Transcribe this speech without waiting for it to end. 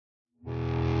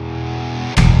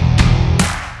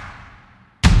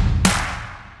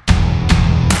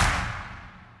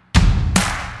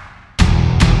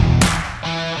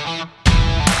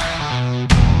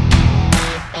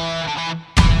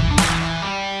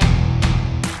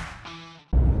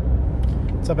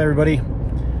up, everybody?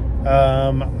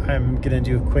 I'm gonna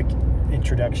do a quick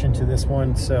introduction to this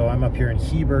one. So I'm up here in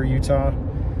Heber, Utah.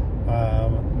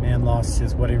 Man lost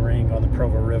his wedding ring on the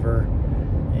Provo River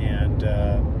and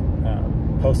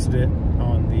posted it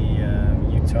on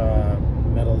the Utah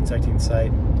metal detecting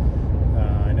site.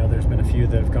 I know there's been a few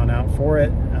that have gone out for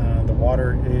it. The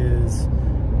water is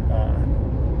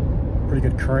pretty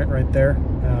good current right there.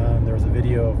 There was a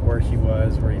video of where he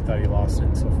was, where he thought he lost it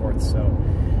and so forth. So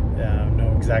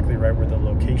know exactly right where the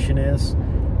location is.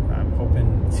 I'm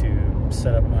hoping to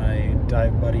set up my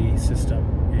dive buddy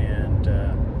system and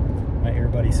my air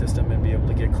buddy system and be able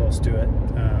to get close to it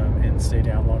and stay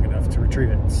down long enough to retrieve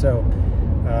it. So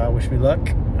wish me luck.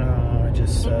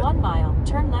 In 1 mile,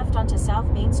 turn left onto South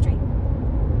Main Street.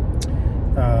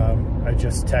 I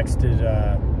just texted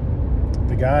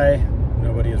the guy.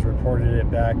 Nobody has reported it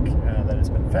back that it's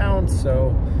been found,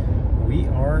 so we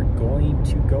are going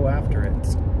to go after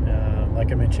it.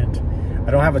 Like I mentioned,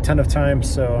 I don't have a ton of time,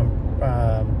 so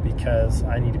because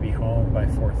I need to be home by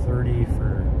 4:30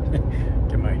 for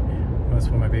that's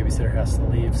when my babysitter has to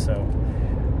leave. So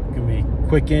gonna be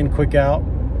quick in, quick out.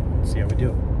 See how we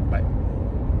do. Bye.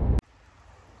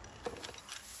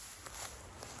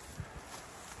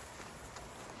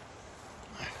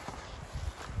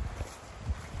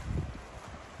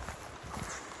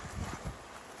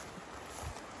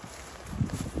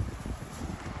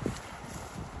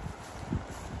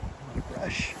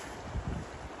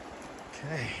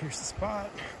 Okay, here's the spot.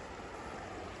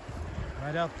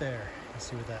 Right out there. Let's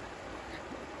see what that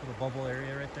little bubble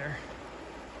area right there.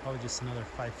 Probably just another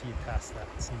 5 feet past that.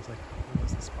 It seems like it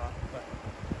was the spot, but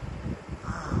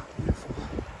beautiful.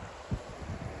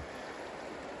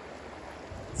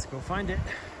 Let's go find it.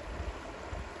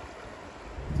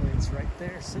 Hopefully it's right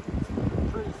there, sitting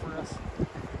pretty for us.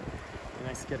 Be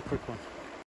nice to get a quick one.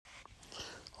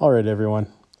 All right, everyone.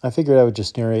 I figured I would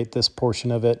just narrate this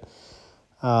portion of it.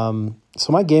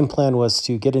 So my game plan was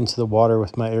to get into the water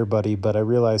with my air buddy, but I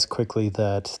realized quickly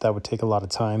that that would take a lot of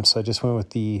time. So I just went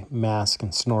with the mask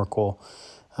and snorkel.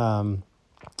 I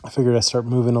figured I'd start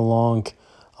moving along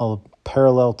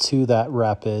parallel to that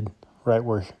rapid, right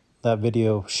where that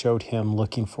video showed him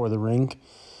looking for the ring.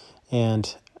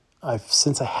 And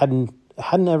since I hadn't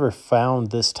ever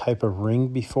found this type of ring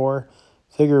before,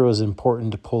 figured it was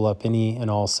important to pull up any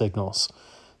and all signals.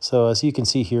 So as you can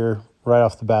see here, right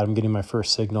off the bat, I'm getting my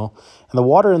first signal. And the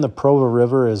water in the Provo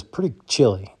River is pretty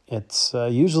chilly. It's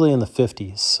usually in the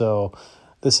 50s. So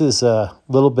this is a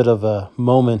little bit of a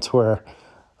moment where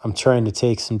I'm trying to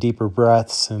take some deeper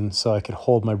breaths, and so I could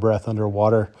hold my breath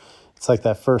underwater. It's like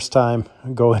that first time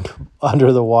going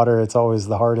under the water, it's always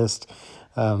the hardest.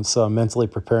 So I'm mentally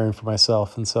preparing for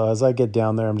myself. And so as I get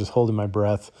down there, I'm just holding my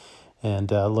breath and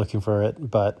looking for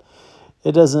it. But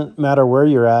it doesn't matter where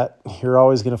you're at. You're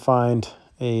always going to find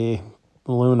a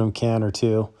aluminum can or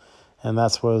two, and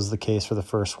that's what was the case for the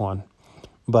first one.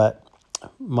 But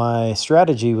my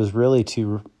strategy was really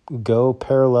to go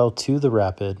parallel to the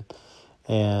rapid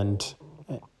and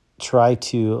try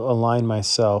to align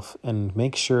myself and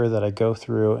make sure that I go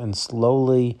through and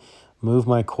slowly move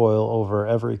my coil over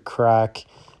every crack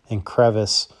and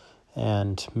crevice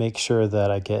and make sure that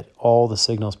I get all the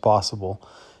signals possible.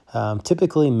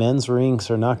 Typically, men's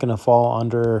rings are not going to fall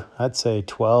under, I'd say,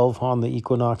 12 on the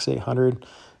Equinox 800.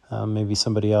 Maybe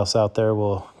somebody else out there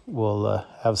will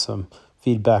have some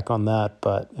feedback on that,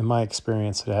 but in my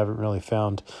experience, I haven't really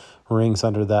found rings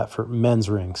under that for men's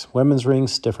rings. Women's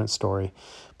rings, different story.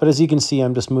 But as you can see,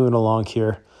 I'm just moving along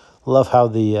here. Love how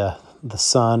the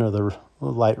sun or the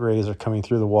light rays are coming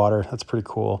through the water. That's pretty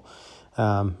cool.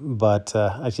 But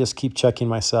I just keep checking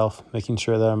myself, making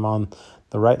sure that I'm on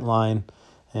the right line,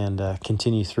 and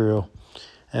continue through.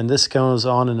 And this goes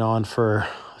on and on for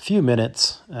a few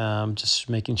minutes, just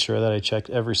making sure that I checked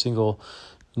every single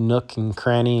nook and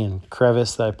cranny and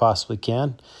crevice that I possibly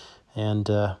can. And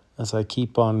as I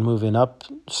keep on moving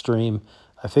upstream,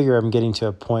 I figure I'm getting to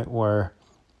a point where,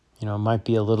 it might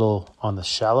be a little on the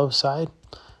shallow side,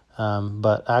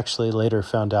 but actually later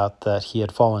found out that he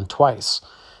had fallen twice.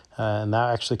 And that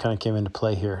actually kind of came into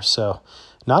play here. So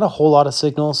not a whole lot of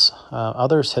signals.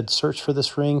 Others had searched for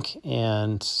this ring,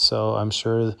 and so I'm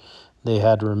sure they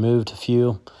had removed a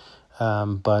few.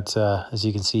 But as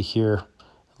you can see here,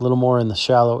 a little more in the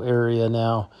shallow area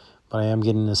now, but I am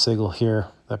getting a signal here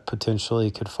that potentially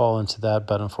could fall into that.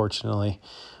 But unfortunately,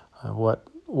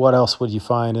 what else would you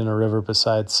find in a river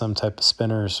besides some type of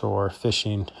spinners or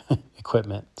fishing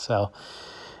equipment? So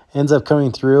ends up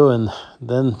coming through, and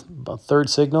then a third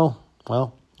signal.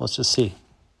 Well, let's just see.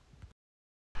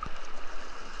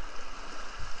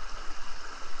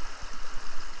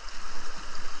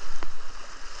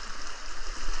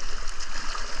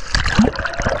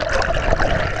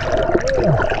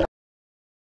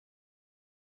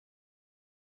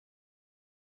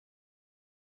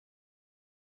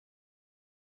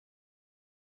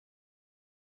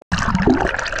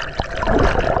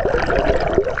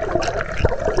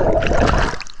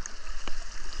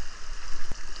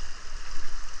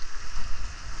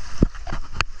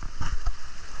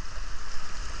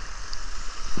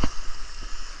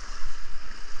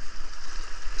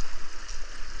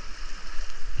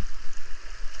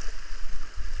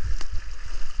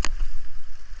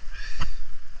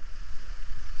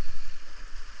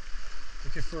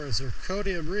 Looking for a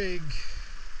zirconium rig.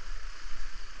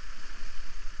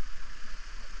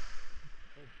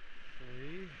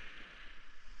 Hopefully.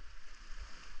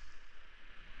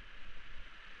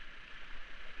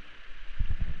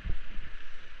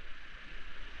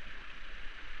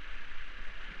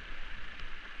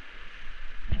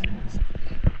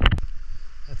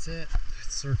 That's it.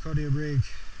 It's zirconium rig.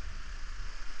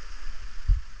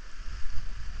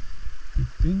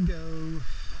 Bingo.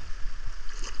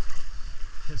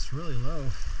 It's really low.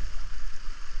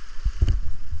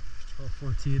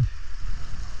 12-14.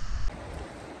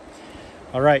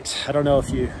 All right, I don't know if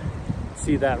you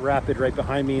see that rapid right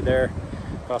behind me there.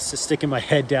 I was just sticking my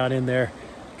head down in there.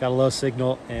 Got a low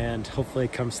signal and hopefully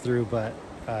it comes through, but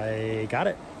I got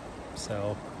it.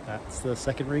 So that's the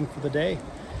second ring for the day.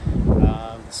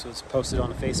 This was posted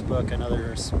on Facebook. I know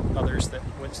there's others that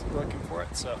went looking for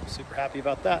it, so super happy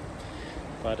about that.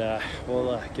 But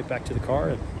we'll get back to the car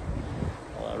and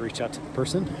I'll reach out to the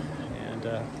person, and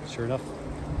sure enough,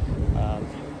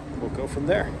 we'll go from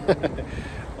there.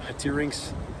 I had 2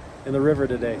 rings in the river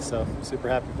today, so super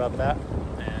happy about that.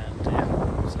 And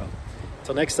yeah, so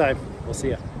until next time, we'll see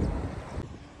ya.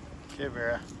 Okay,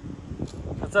 Vera.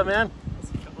 What's up, man?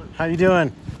 How you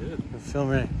doing? Good. I'm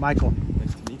filming. Michael.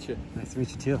 Nice to meet you. Nice to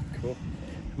meet you too. Cool.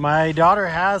 My daughter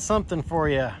has something for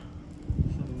you.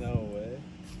 No way.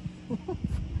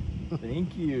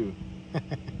 Thank you.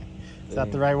 Is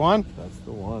that the right one? That's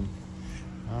the one.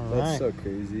 All right. That's so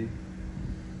crazy.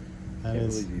 That Can't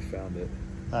is. believe you found it.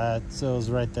 So it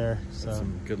was right there. So That's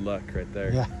some good luck right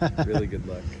there. Yeah. Really good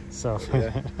luck. So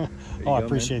Yeah. oh, I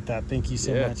appreciate that. Thank you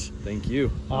so much. Thank you.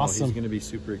 Awesome. He's going to be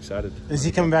super excited. Is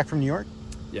he coming back from New York?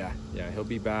 Yeah. He'll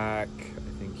be back,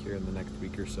 I think, here in the next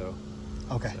week or so.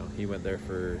 Okay. So he went there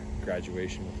for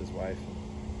graduation with his wife.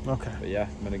 Okay. But yeah,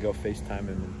 I'm going to go FaceTime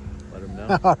him and let him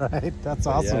know. All right. That's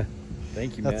awesome. Yeah.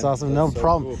 Thank you, man. That's awesome. That's No so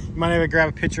problem. cool. You mind if I grab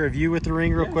a picture of you with the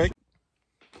ring real quick?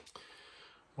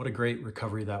 What a great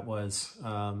recovery that was.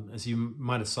 As you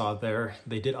might have saw there,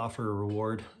 they did offer a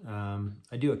reward.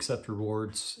 I do accept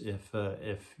rewards if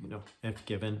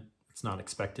given. It's not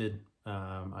expected.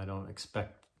 I don't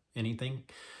expect anything.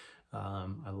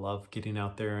 I love getting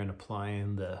out there and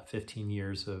applying the 15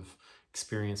 years of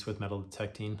experience with metal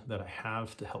detecting that I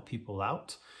have to help people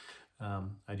out.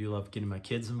 I do love getting my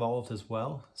kids involved as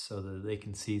well, so that they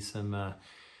can see some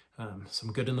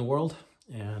good in the world.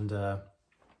 And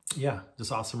yeah,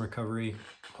 just awesome recovery.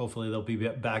 Hopefully they'll be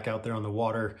back out there on the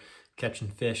water catching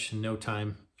fish in no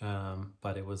time.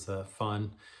 But it was a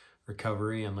fun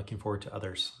recovery and looking forward to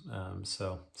others.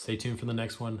 So stay tuned for the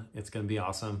next one. It's going to be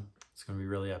awesome. It's going to be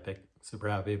really epic. Super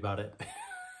happy about it.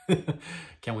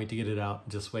 Can't wait to get it out.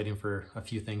 Just waiting for a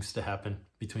few things to happen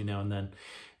between now and then.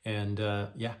 And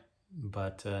yeah,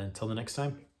 but until the next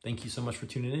time, thank you so much for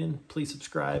tuning in. Please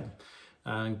subscribe.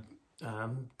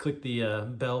 Click the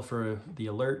bell for the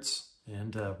alerts,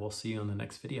 and we'll see you on the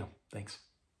next video. Thanks.